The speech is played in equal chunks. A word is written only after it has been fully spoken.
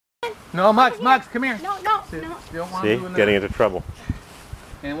No, Mugs, Mugs, come here. No, no, See, no. You don't want See, to do getting into trouble.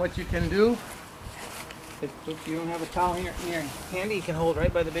 And what you can do, if you don't have a towel here handy, you can hold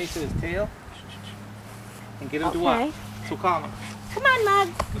right by the base of his tail and get him to walk. So calm him. Come on,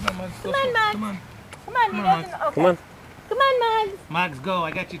 Mugs. Come on, Mugs. Come on, Mugs. Come on. Come on, he doesn't. Okay. Come on. Come on, Mugs. Mugs, go.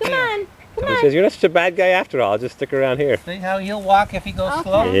 I got you. Come on. Come He on. says, you're not such a bad guy after all. I'll just stick around here. See how he'll walk if he goes Okay.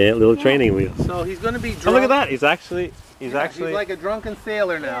 slow? Yeah, little training wheel. So he's going to be drunk. Oh, look at that. He's actually He's like a drunken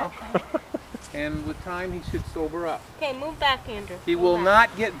sailor now. And with time, he should sober up. Okay, move back, Andrew. He will not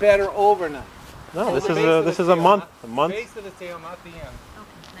get better overnight. No, It's this is a month. A month. The base of the tail, not the end.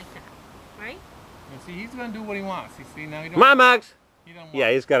 Okay, like that. Right? You see, he's going to do what he wants. You see, now he don't. Come on, Mugs. He don't want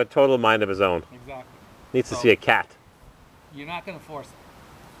Yeah, he's got a total mind of his own. Exactly. Needs to see a cat. You're not going to force it.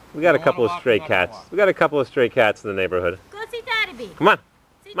 We got a Don't couple wanna of walk, stray you're not gonna cats. walk. We got a couple of stray cats in the neighborhood. Go see Daddy B. Come on.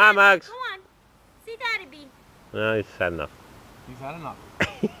 See Come on, Daddy. Mugs. Go on. See Daddy B. No, he's had enough. He's had enough.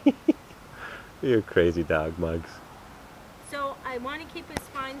 You're a crazy dog, Mugs. So I want to keep his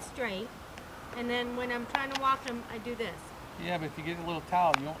spine straight, and then when I'm trying to walk him, I do this. Yeah, but if you get a little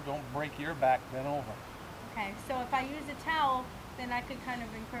towel, you don't break your back bent over. Okay, so if I use a towel, then I could kind of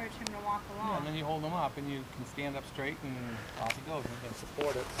encourage him to walk Yeah, along. and then you hold him up and you can stand up straight and off he goes. You can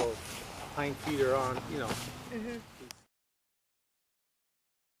support it so hind feet are on, you know.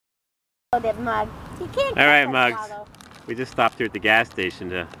 That Mug. He can't All right, catch a Mugs. swallow. We just stopped here at the gas station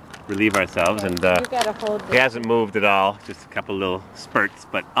to relieve ourselves, and You gotta hold he this. hasn't moved at all. Just a couple little spurts,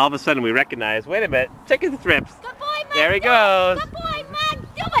 but all of a sudden we recognize, wait a minute, chicken strips. Good boy, Mug. There he do goes. it. Good boy, Mug.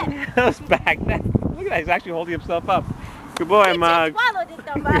 Do it. Goes back. Look at that, he's actually holding himself up. Good boy, He Mug. just swallowed it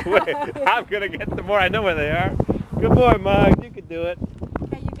though, Mug. I'm gonna get the more I know where they are. Good boy, Mug. You can do it.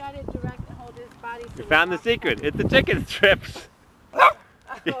 Okay, you gotta hold his body. We found the secret. It's the chicken strips.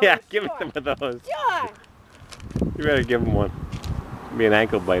 Yeah, give me some of those. Sure. You better give him one. Be an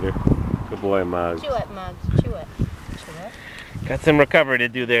ankle biter. Good boy, Mug. Chew it, Mug. Chew it. Chew it. Got some recovery to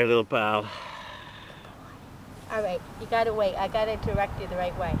do there, little pal. All right, you gotta wait. I gotta direct you the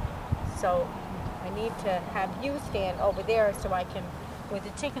right way. So I need to have you stand over there so I can, with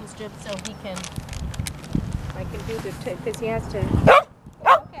the chicken strip, so he can, I can do the, because he has to.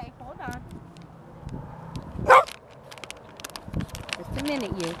 Okay, hold on. Just a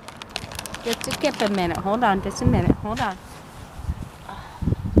minute, you. Just skip a minute. Hold on, just a minute. Hold on.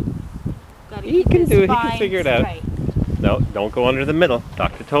 Gotta He keep can his do it. He can spine figure it out. straight. No, don't go under the middle.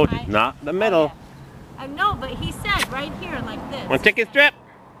 Doctor told you, not the middle. Oh, yeah. I know, but he said right here like this. One chicken strip.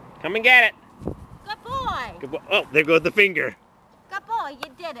 Come and get it. Good boy. Good boy. Oh, there goes the finger. Good boy.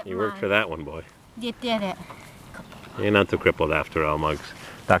 You did it, You worked for Mug. that one, boy. You did it. You're not too crippled after all, Mugs.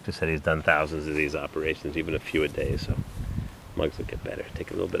 Doctor said he's done thousands of these operations, even a few a day, so Mugs will get better.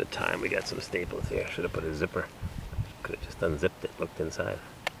 Take a little bit of time. We got some staples here. Should have put a zipper. Could have just unzipped it, looked inside.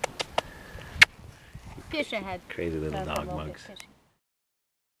 Fish ahead. Crazy little That's a dog, little bit Mugs. fishy.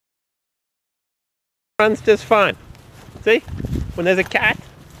 Runs just fine. See? When there's a cat.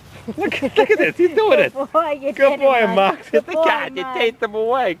 Look at this. He's doing it. Good boy, you Good did boy, it, Mug. Mugs. Good It's the boy, cat. You Mug. take them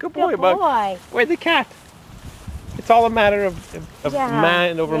away. Good boy, Good Mugs. boy. Where's the cat? It's all a matter of Yeah,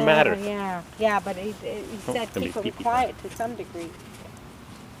 mind over matter. Yeah, but he Oh, said gonna keep be him pee-pee quiet to some degree.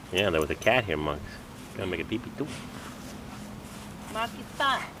 Yeah, there was a cat here, Mugs. Gotta make a pee-pee too. Mark your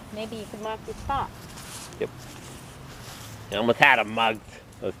spot. Maybe you could mark your spot. Yep. I almost had him, Mugs.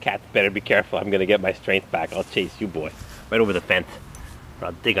 Those cats better be careful. I'm gonna get my strength back. I'll chase you, boy. Right over the fence. Or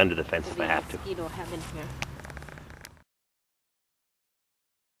I'll dig under the fence if I have to. Mosquito heaven here.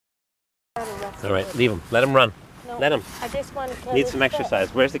 All right, leave him. Let him run. No, Let him. I just want to Needs some exercise.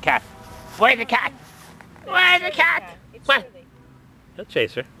 Where's the cat? Where's the cat? Where's the cat? It's Come on. Shirley. He'll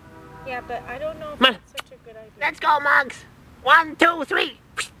chase her. Yeah, but I don't know if Come on. that's such a good idea. Let's go, Mugs. 1, 2, 3.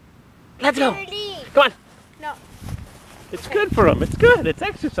 Let's go. Shirley! Come on. No. It's good for him. It's good. It's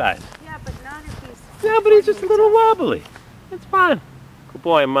exercise. Yeah, but not if he's... Yeah, but he's just a little wobbly. It's fine. Good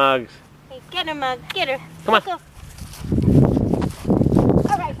boy, Mugs. Hey, get her, Mug. Get her. Come on. Go.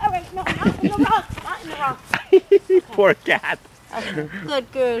 All right. No, not in the rock. Not in the rock. Poor cat. Okay.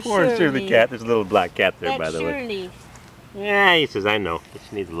 Good girl, Poor Shirley. Shirley cat. There's a little black cat there, That's by the way. Shirley. Yeah, he says, I know. But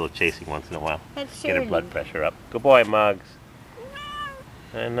she needs a little chasing once in a while. That's Get Shirley. her blood pressure up. Good boy, Mugs.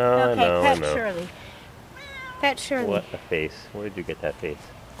 I know, Okay, I pet know. Shirley. Pet Shirley. What a face. Where did you get that face?